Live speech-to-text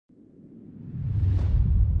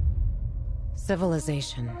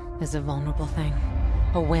Civilization is a vulnerable thing,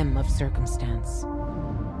 a whim of circumstance.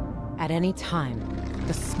 At any time,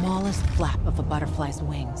 the smallest flap of a butterfly's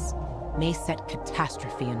wings may set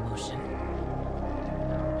catastrophe in motion.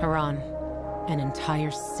 Harran, an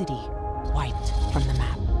entire city wiped from the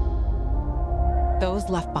map. Those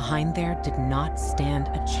left behind there did not stand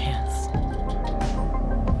a chance.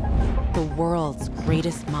 The world's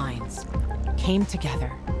greatest minds came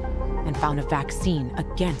together and found a vaccine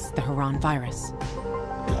against the Harran virus.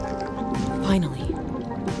 Finally,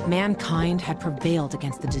 mankind had prevailed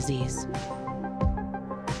against the disease.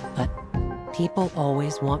 But people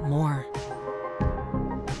always want more.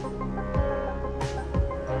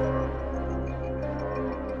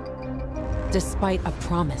 Despite a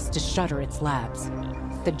promise to shutter its labs,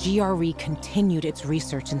 the GRE continued its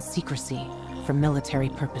research in secrecy for military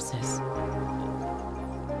purposes.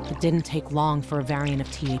 It didn't take long for a variant of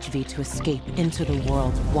THV to escape into the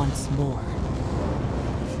world once more.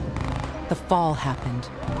 The fall happened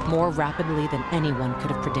more rapidly than anyone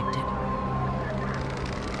could have predicted.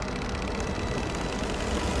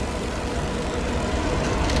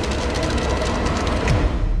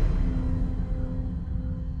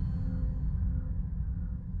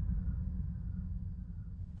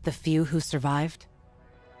 The few who survived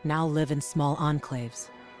now live in small enclaves.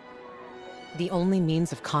 The only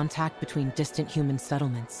means of contact between distant human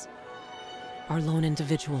settlements are lone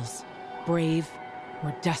individuals, brave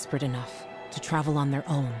or desperate enough to travel on their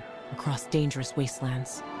own across dangerous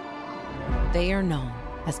wastelands. They are known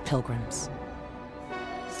as pilgrims.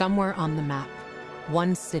 Somewhere on the map,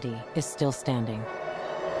 one city is still standing.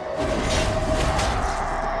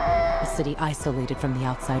 A city isolated from the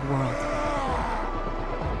outside world.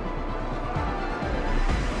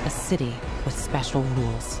 A city with special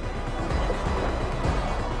rules.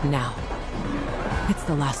 Now, it's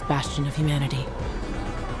the last bastion of humanity.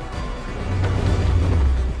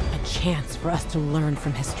 A chance for us to learn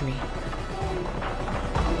from history.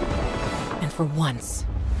 And for once,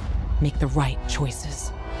 make the right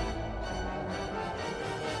choices.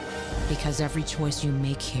 Because every choice you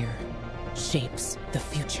make here shapes the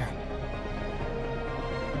future.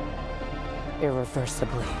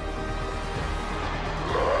 Irreversibly.